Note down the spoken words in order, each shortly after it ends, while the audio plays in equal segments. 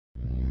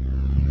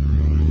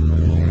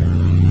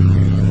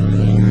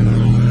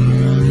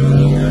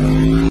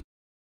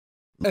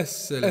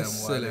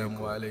Assalamu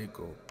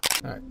alaikum.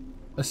 Alright.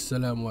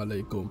 Assalamu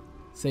alaikum.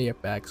 Say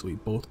it back so we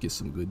both get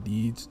some good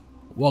deeds.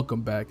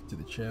 Welcome back to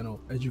the channel.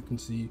 As you can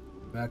see,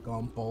 back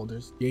on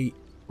Baldur's Gate,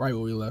 right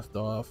where we left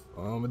off.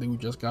 I think we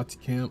just got to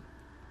camp.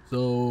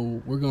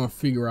 So we're gonna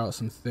figure out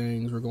some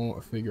things. We're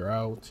gonna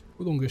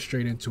get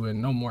straight into it.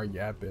 No more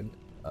yapping.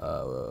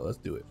 Let's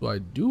do it. So I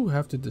do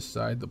have to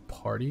decide the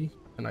party,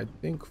 and I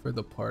think for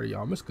the party,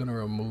 I'm just gonna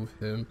remove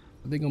him.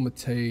 I think I'm gonna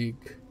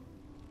take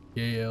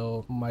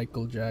Gale,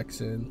 Michael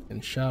Jackson,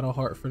 and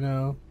Shadowheart for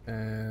now,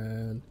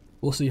 and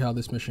we'll see how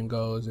this mission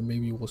goes, and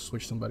maybe we'll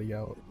switch somebody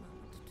out.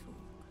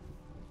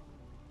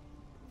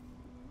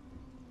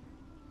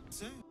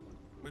 So,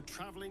 we're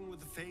traveling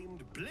with the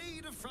famed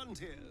Blade of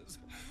Frontiers.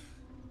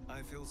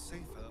 I feel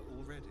safer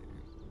already.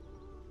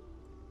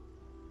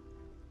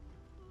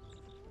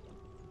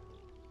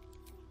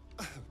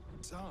 Oh,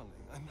 darling,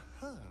 I'm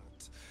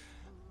hurt.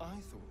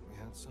 I thought we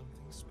had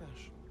something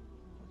special.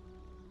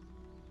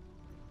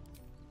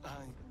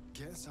 I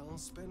guess I'll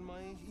spend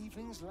my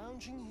evenings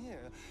lounging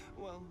here.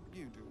 Well,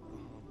 you do the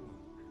hard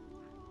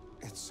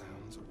work. It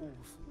sounds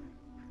awful.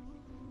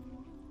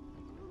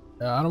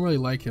 Yeah, I don't really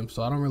like him,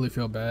 so I don't really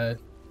feel bad.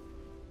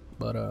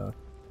 But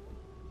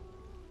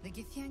the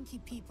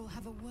Githyanki people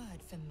have a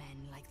word for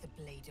men like the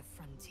Blade of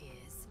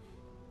Frontiers.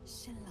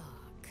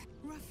 Shalak.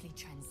 Roughly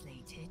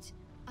translated,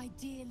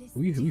 idealistic.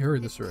 we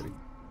heard this already.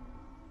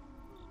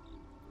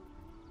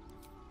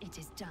 It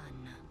is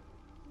done.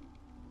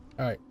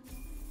 Alright.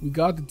 We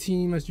got the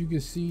team, as you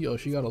can see. Oh,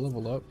 she got a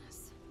level up.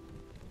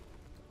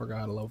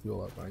 Forgot how to level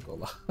you up, I ain't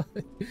gonna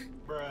lie.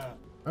 Bruh.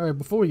 Alright,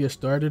 before we get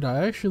started,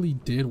 I actually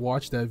did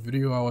watch that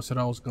video I said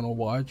I was gonna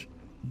watch,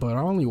 but I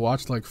only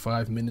watched like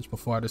 5 minutes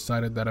before I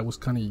decided that it was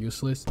kind of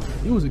useless.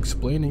 He was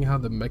explaining how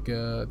the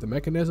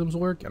mechanisms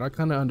work, and I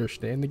kind of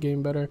understand the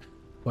game better,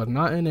 but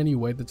not in any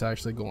way that's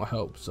actually gonna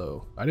help.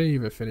 So I didn't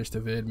even finish the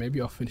vid. Maybe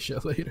I'll finish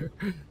it later.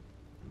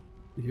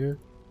 You hear?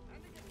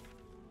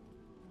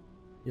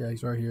 Yeah,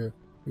 he's right here.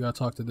 We gotta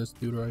talk to this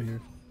dude right here.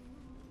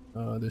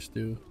 This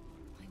dude.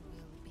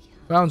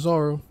 Found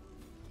Zoro.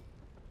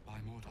 By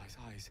Mordai's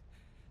eyes,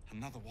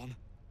 another one.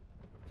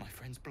 My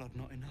friend's blood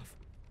not enough.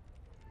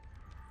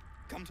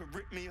 Come to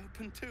rip me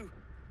open too.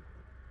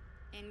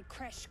 In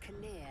Kresh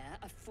Kalir,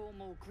 a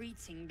formal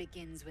greeting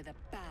begins with a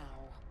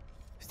bow.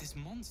 Is this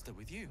monster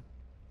with you?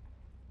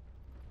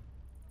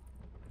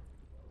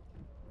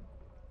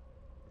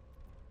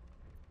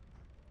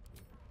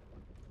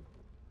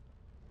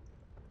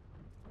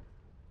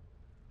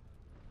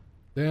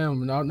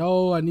 Damn,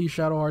 no, I need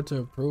Shadowheart to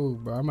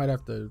approve, bro. I might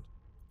have to,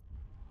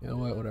 you know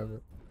what,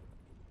 whatever.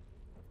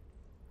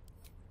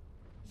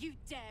 You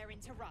dare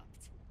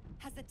interrupt?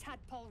 Has the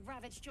tadpole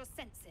ravaged your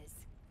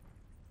senses?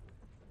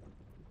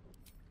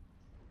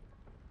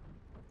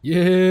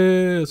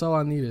 Yeah, that's all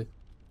I needed.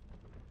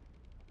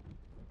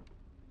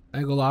 I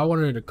ain't gonna lie, I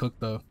wanted her to cook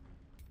though.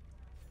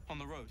 On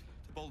the road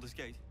to Baldur's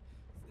Gate,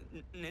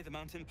 near the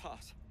mountain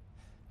pass.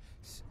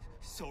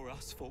 Saw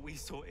us for we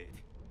saw it.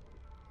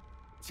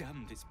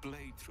 Jammed its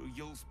blade through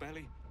Yul's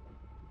belly,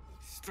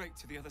 straight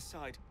to the other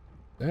side.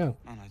 Damn.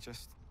 And I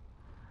just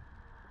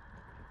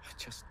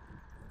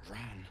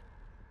ran.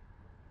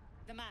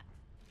 The map.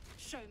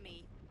 Show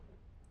me.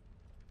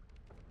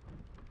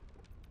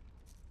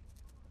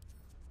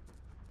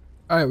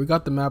 Alright, we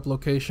got the map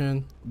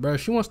location. Bruh,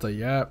 she wants to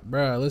yap.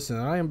 Bruh, listen,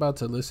 I ain't about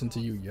to listen to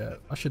you yap.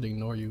 I should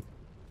ignore you.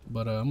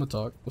 But I'm gonna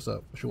talk. What's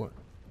up? What you want?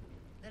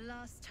 The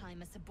last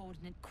time a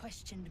subordinate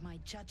questioned my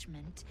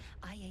judgment,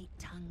 I ate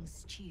tongue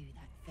stew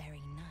that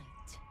very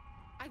night.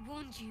 I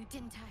warned you,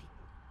 didn't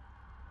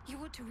I? You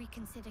ought to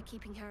reconsider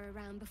keeping her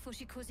around before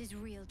she causes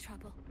real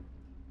trouble.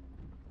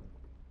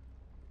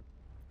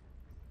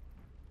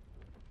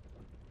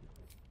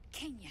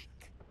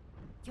 Kenyak,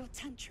 your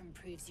tantrum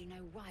proves you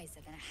no wiser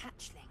than a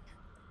hatchling.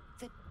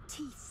 The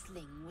teeth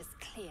sling was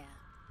clear.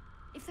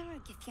 If there are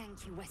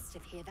Githyanki west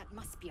of here, that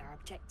must be our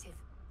objective.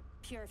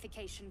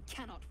 Purification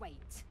cannot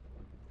wait.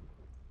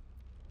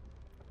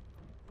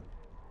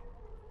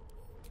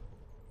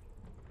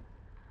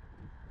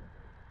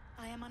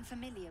 I am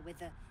unfamiliar with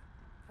the,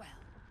 well,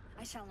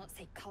 I shall not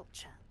say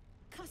culture.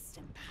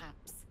 Custom,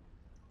 perhaps.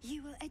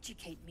 You will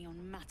educate me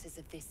on matters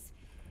of this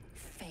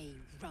Fey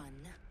run.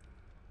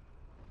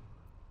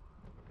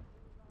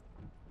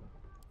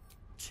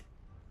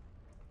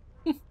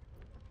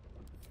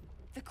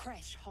 The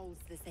Kresh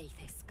holds the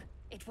Zaithisk.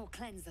 It will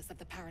cleanse us of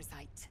the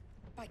parasite.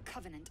 By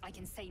covenant, I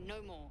can say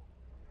no more.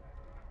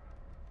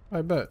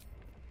 I bet.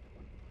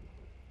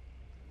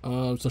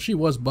 So she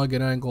was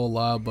bugging, I ain't gonna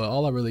lie, but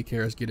all I really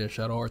care is getting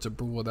Shadowheart's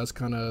approval. That's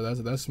kind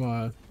of, that's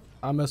my,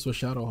 I mess with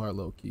Shadowheart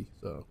low-key.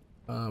 So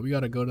we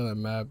gotta go to that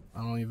map.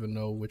 I don't even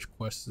know which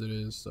quest it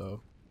is,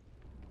 so.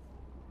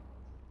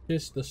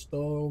 Kiss the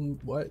storm,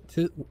 what?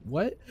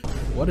 What?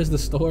 What is the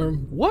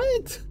storm?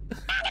 What?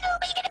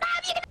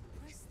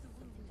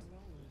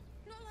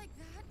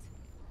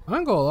 I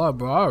ain't gonna lie,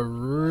 bro. I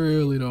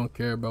really don't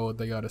care about what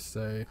they gotta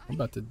say. I'm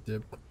about to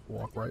dip,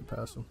 walk right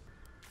past them.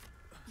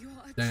 You're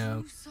a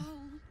Damn. true soul.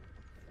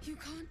 You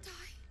can't die.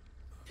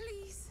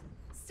 Please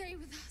stay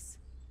with us.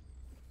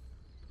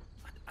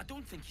 I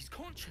don't think he's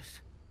conscious.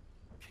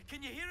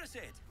 Can you hear us,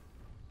 Ed?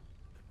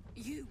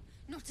 You,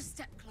 not a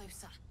step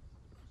closer.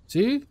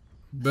 See?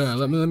 Bruh,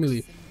 let me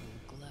leave.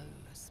 Symbol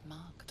glows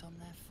marked on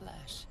their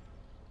flesh,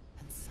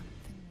 and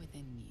something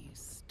within you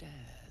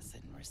stirs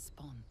in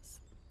response.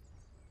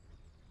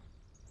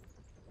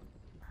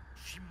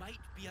 She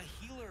might be a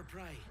healer,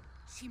 Bri.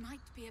 She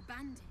might be a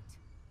bandit.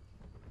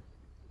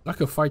 I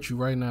could fight you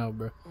right now,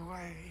 bruh.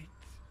 Wait.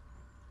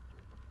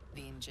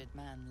 The injured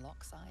man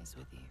locks eyes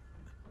with you.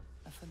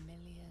 A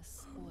familiar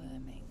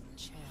squirming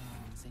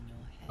churns in your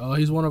head. Oh,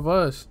 he's one of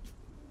us.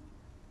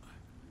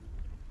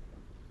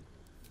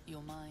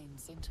 Your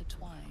minds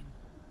intertwine.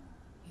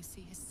 You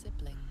see his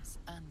siblings,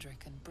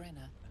 Andric and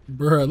Brenna.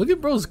 Bruh, look at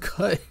bro's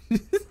cut. Yours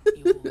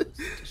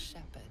to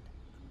shepherd.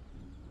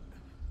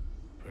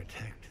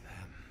 Protect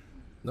them.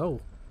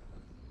 No.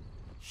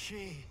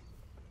 She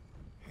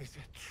is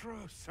a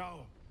true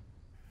soul.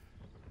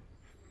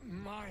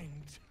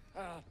 Mind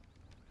her.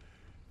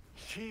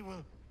 She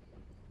will.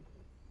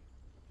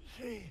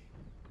 She.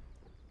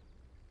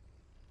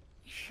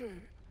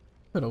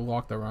 Could have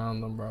walked around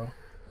them, bro.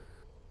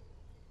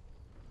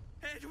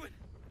 Edwin!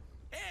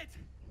 Ed!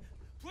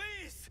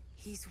 Please!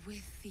 He's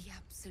with the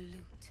Absolute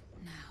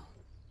now.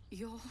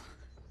 You're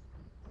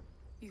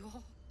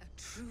a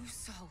true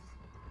soul.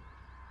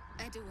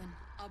 Edwin,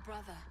 our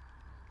brother,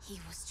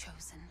 he was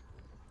chosen.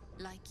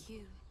 Like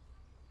you.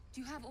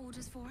 Do you have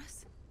orders for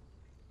us?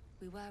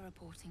 We were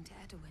reporting to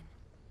Edwin.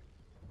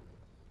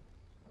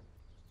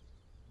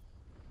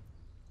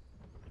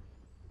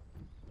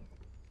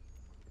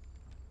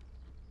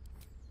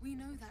 We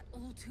know that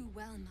all too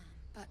well, ma'am,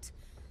 but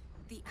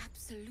the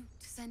Absolute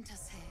sent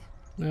us here.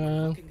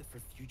 We're looking for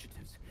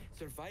fugitives,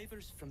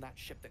 survivors from that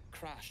ship that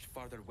crashed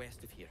farther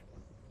west of here.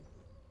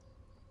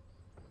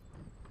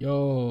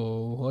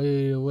 Yo,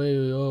 wait,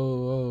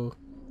 oh.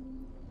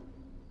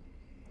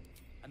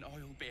 An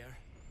oil bear.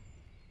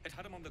 It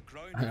had him on the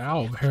ground. An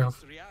owl bear.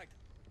 To react.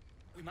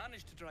 We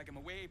managed to drag him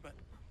away, but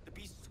the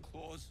beast's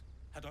claws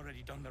had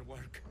already done their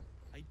work.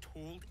 I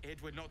told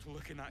Edwin not to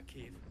look in that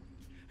cave.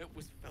 It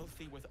was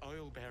filthy with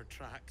oil bear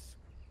tracks.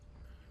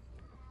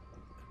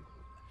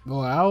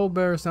 Well, owl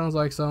bear sounds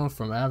like something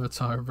from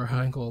Avatar, bro.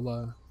 I ain't gonna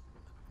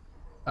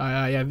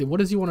lie. Yeah. What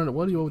does he want to?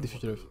 What do you want with the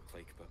fugitive? Look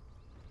like, but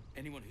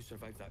anyone who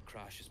survived that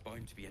crash is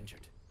bound to be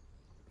injured.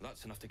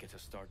 That's enough to get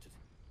us started.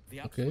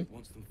 The Absolute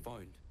wants them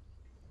found.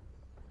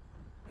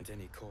 At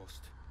any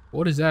cost.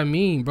 What does that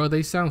mean, bro?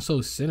 They sound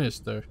so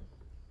sinister.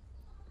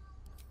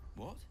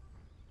 What?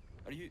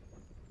 Are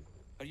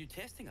you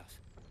testing us?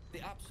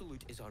 The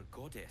Absolute is our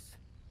goddess.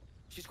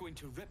 She's going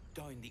to rip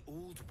down the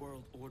old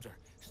world order,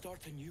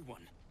 start a new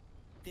one.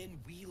 Then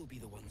we'll be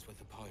the ones with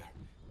the power.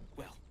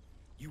 Well,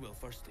 you will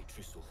firstly,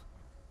 true soul.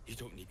 You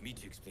don't need me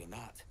to explain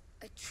that.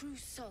 A true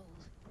soul,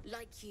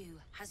 like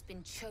you, has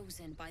been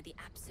chosen by the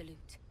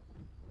Absolute.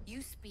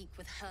 You speak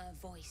with her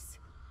voice,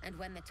 and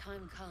when the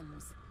time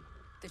comes,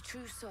 the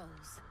true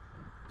souls,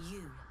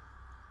 you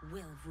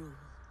will rule.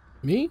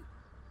 Me?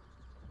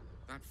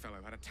 That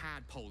fellow had a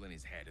tadpole in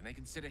his head, and they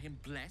consider him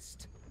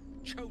blessed?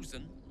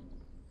 Chosen?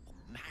 What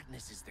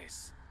madness is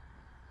this?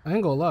 I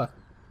ain't gonna lie.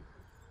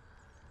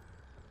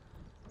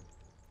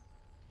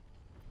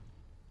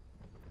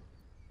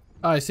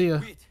 Alright, see ya.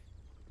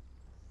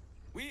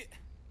 Wait.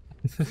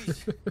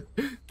 Please,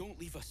 don't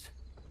leave us.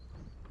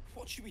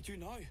 What should we do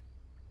now?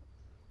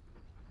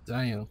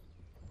 Damn.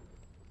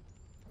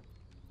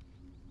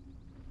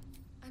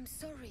 I'm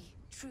sorry,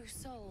 true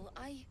soul.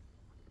 I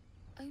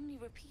only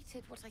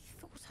repeated what I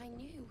thought I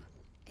knew.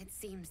 It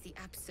seems the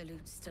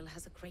Absolute still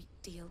has a great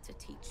deal to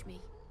teach me.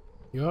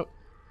 Yup.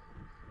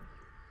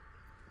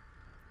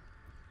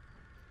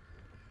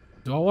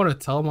 Do I want to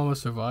tell them I'm a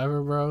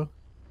survivor, bro?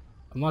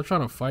 I'm not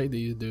trying to fight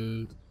these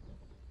dudes,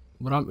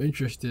 but I'm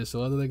interested.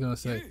 So what are they gonna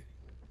say?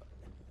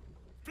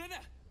 Brenna,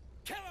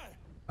 kill her!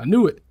 I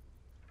knew it.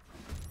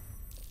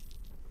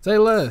 Say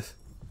less.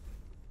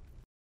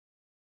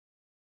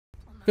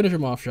 Finish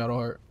him off,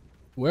 Shadowheart.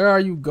 Where are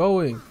you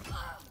going?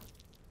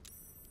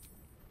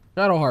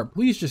 Shadowheart,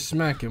 please just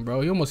smack him,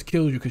 bro. He almost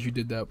killed you because you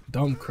did that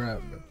dumb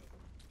crap, bro.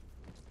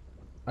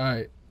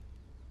 Alright.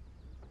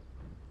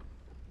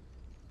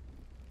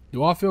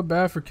 Do I feel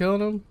bad for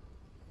killing him?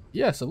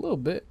 Yes, a little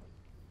bit.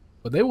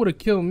 But they would have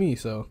killed me,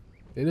 so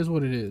it is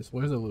what it is.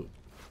 Where's the loot?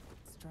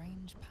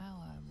 Strange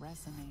power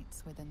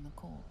resonates within the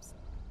corpse.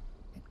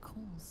 It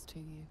calls to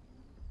you.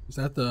 Is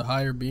that the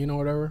higher being or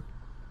whatever?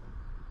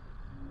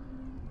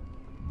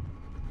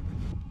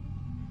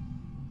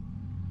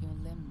 Your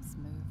limbs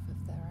move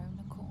of their own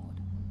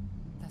accord.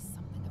 There's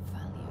something of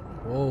value.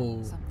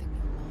 Whoa. Something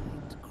your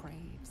mind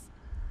craves.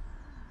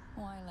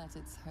 Why let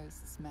its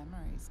host's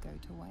memories go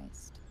to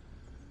waste?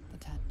 The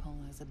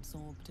tadpole has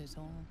absorbed it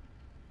all.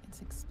 Its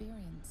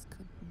experience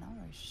could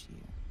nourish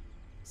you,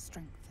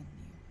 strengthen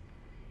you.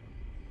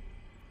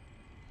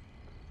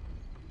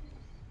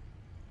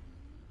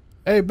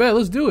 Hey, bet,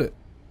 let's do it.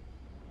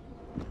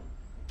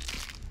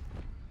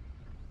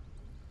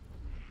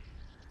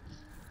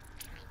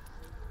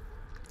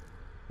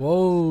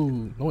 Whoa,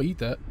 don't eat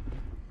that.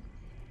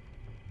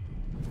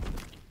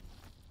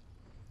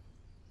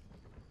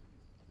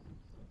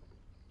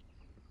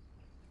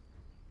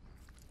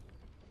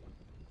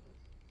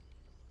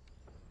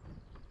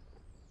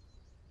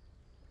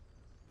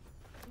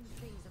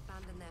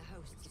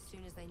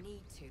 as they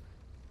need to.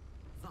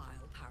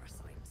 Vile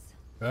parasites.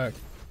 Back.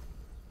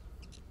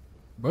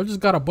 Bro just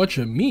got a bunch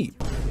of meat.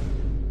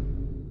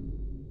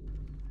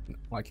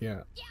 I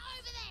can't. Get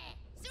over there!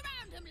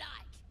 Surround them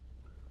like!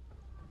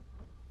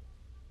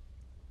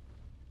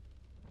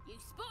 You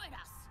spotted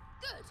us.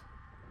 Good.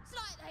 It's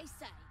like they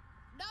say.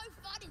 No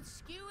fun in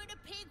skewing a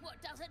pig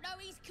what doesn't know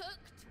he's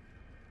cooked.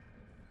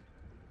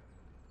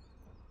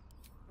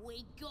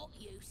 We got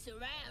you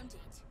surrounded.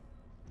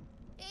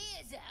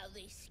 Here's how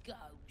this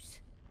goes.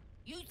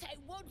 You take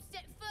one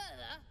step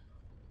further,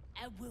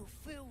 and we'll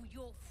fill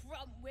your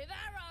front with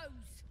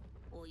arrows.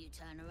 Or you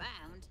turn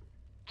around,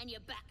 and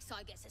your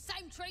backside gets the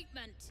same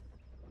treatment.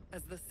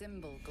 As the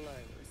symbol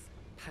glows,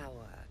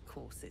 power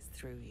courses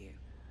through you.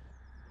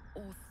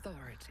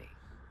 Authority.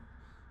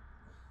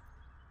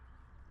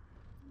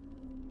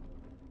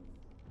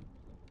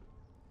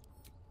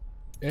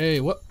 Hey,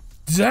 what?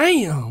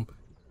 Damn!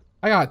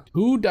 I got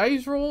 2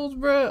 dice rolls,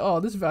 bro. Oh,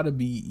 this is about to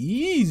be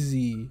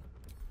easy.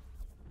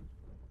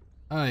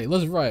 Alright,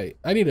 let's write.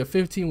 I need a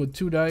 15 with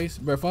 2 dice,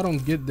 but if I don't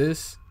get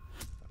this,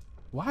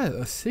 why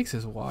a 6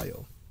 is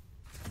wild.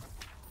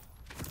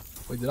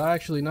 Wait, did I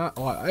actually not?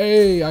 Oh,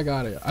 hey, I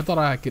got it. I thought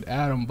I could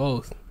add them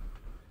both.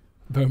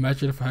 But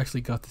imagine if I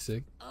actually got the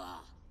 6. Ugh.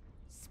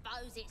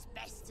 Suppose it's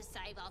best to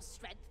save our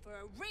strength for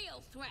a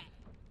real threat.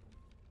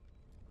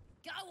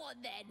 Go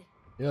on then.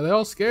 Yeah, they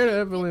all scared of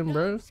Evelyn,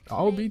 bro.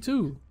 I'll be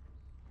too.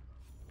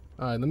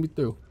 Alright, let me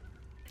through.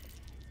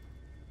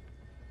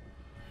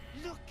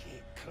 Look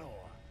it,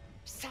 Claw.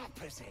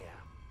 Sapper's here.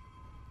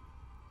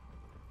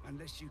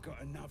 Unless you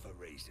got another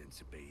reason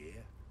to be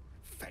here.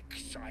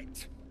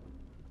 Fexite.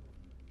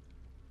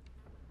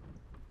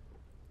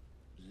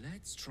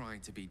 Let's try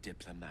to be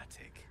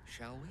diplomatic,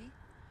 shall we?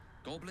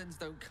 Goblins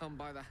don't come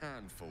by the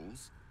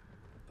handfuls,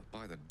 but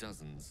by the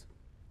dozens.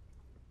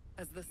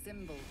 As the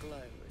symbol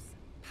glows,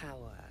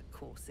 power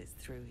courses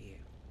through you.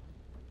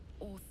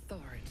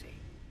 Authority.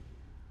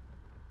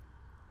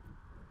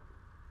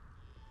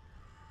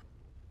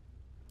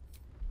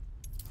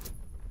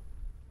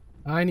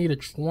 I need a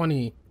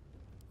 20.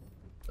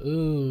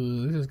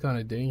 Ooh, this is kind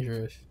of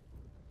dangerous.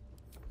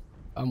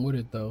 I'm with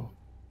it though.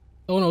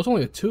 Oh no, it's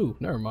only a 2.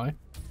 Never mind.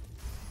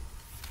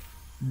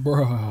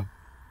 Bruh.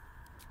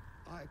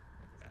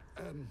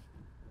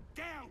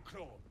 Down,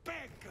 Claw.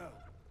 Bad girl.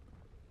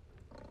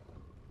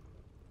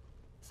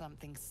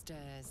 Something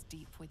stirs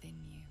deep within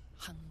you,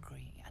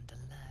 hungry and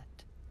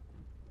alert.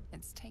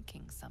 It's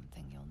taking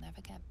something you'll never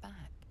get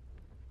back.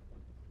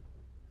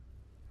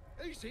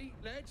 Easy,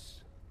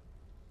 lads.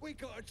 We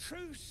got a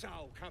true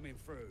soul coming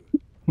through.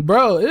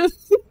 Bro,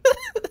 it's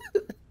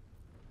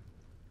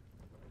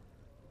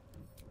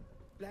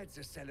Lads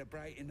are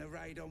celebrating the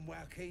raid on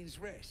Joaquin's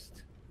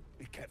Rest.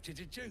 We captured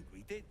a Duke,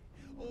 we did,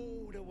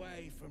 all the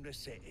way from the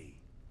city.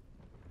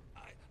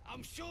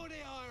 I'm sure the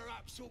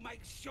higher-ups will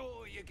make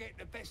sure you get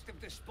the best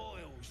of the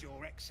spoils,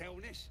 your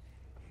excelness.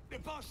 The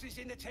boss is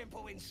in the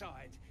temple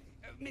inside.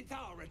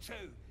 Mithara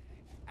too.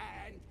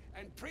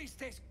 And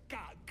Priestess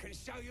Gut can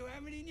show you how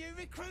many new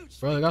recruits.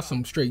 bro, I got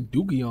some straight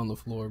doogie on the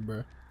floor,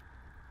 bro.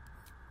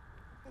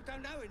 Well,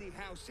 don't know any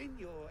house in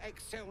your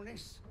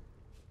excelness.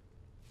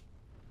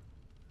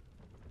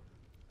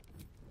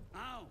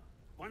 Oh,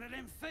 one of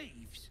them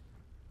thieves?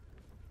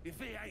 If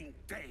he ain't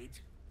dead,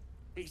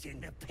 he's in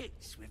the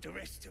pits with the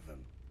rest of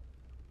them.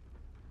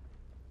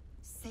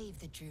 Save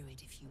the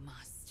druid if you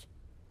must.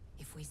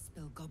 If we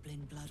spill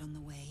goblin blood on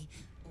the way,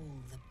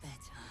 all the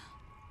better.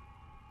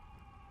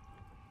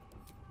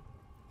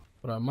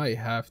 But I might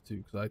have to,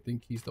 because I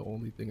think he's the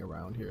only thing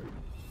around here.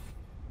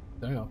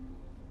 Damn.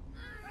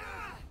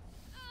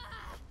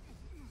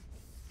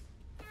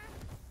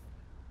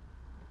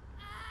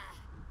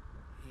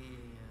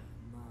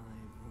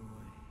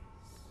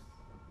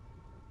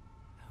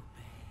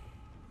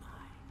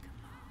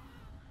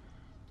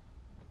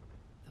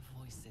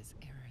 Is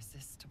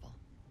irresistible.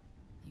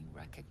 You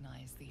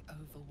recognize the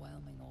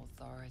overwhelming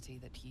authority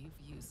that you've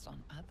used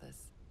on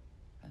others,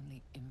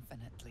 only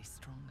infinitely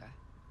stronger,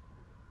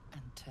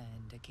 and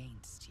turned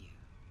against you.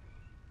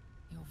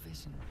 Your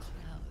vision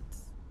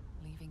clouds,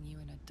 leaving you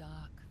in a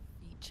dark,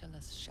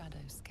 featureless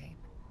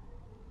shadowscape.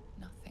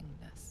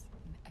 Nothingness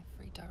in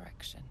every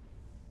direction.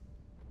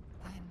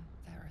 Then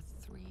there are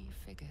 3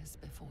 figures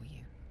before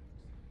you.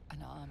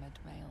 An armored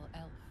male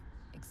elf,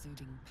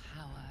 exuding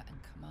power and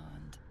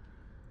command.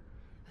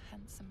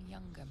 Handsome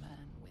younger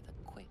man with a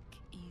quick,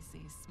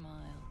 easy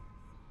smile,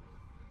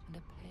 and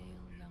a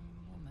pale young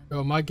woman.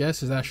 Bro, my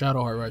guess is that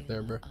Shadowheart right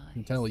there, bro. I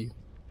can tell you.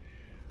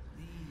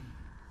 These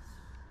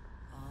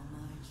are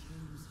my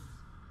chosen.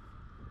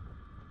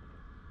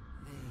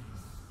 They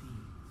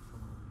speak for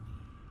me.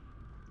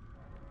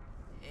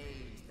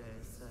 Aid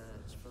their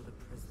search for the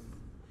prison,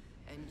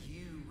 and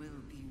you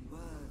will be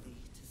worthy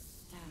to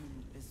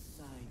stand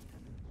beside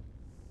them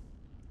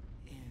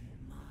in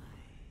my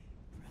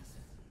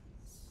presence.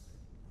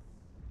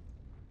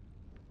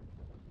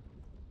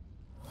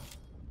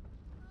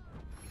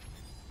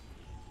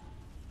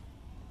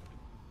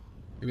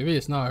 Maybe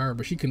it's not her,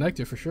 but she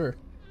connected for sure.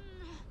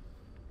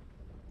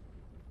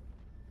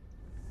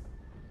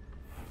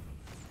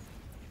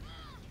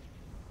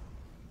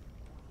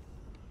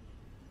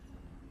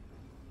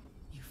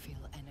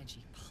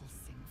 energy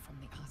pulsing from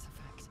the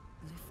artifact,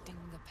 lifting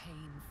the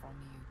pain from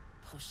you,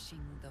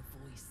 pushing the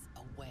voice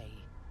away.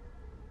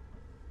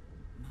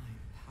 My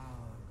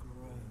power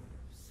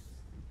grows.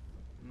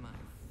 My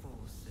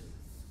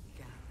forces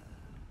gather.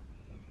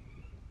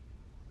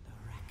 The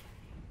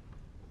reckoning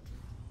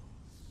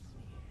draws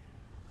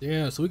near.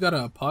 Yeah, so we got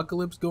an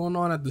apocalypse going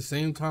on at the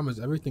same time as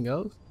everything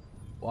else?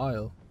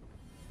 Wild.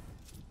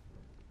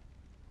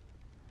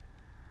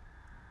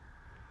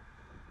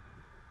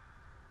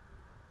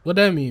 What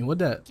that mean? What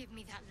that? Give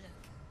me that look.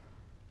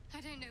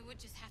 I don't know what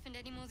just happened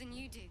any more than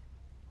you do.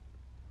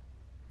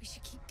 We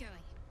should keep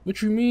going.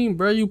 What you mean,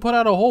 bro? You put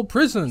out a whole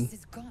prison. This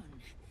is gone.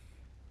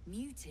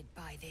 Muted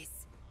by this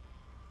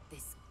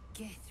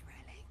Gith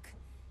relic.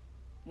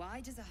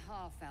 Why does a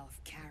half-elf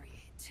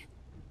carry it?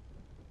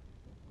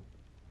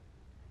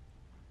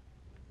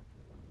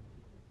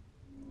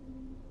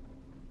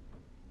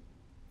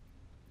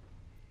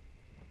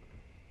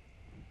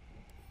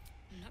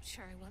 I'm not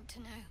sure I want to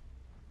know.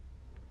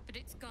 But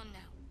it's gone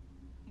now.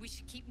 We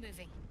should keep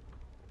moving.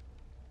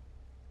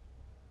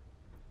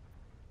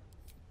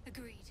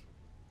 Agreed.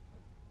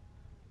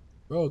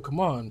 Bro, come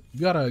on.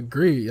 You gotta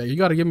agree. You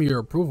gotta give me your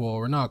approval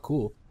or we're not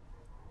cool.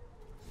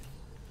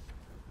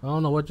 I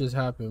don't know what just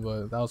happened,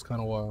 but that was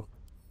kind of wild.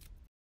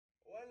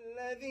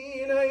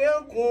 والذين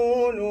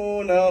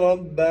يقولون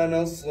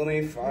ربنا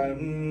اصرف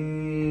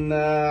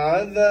عنا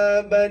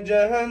عذاب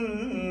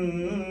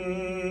جهنم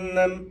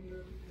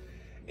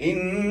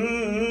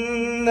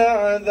إن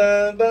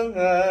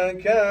عذابها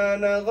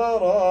كان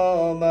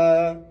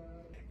غراما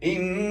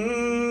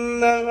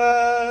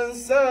إنها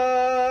ساءت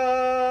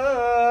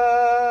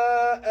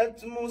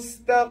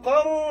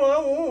مستقرا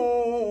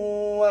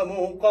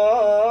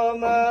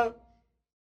ومقاما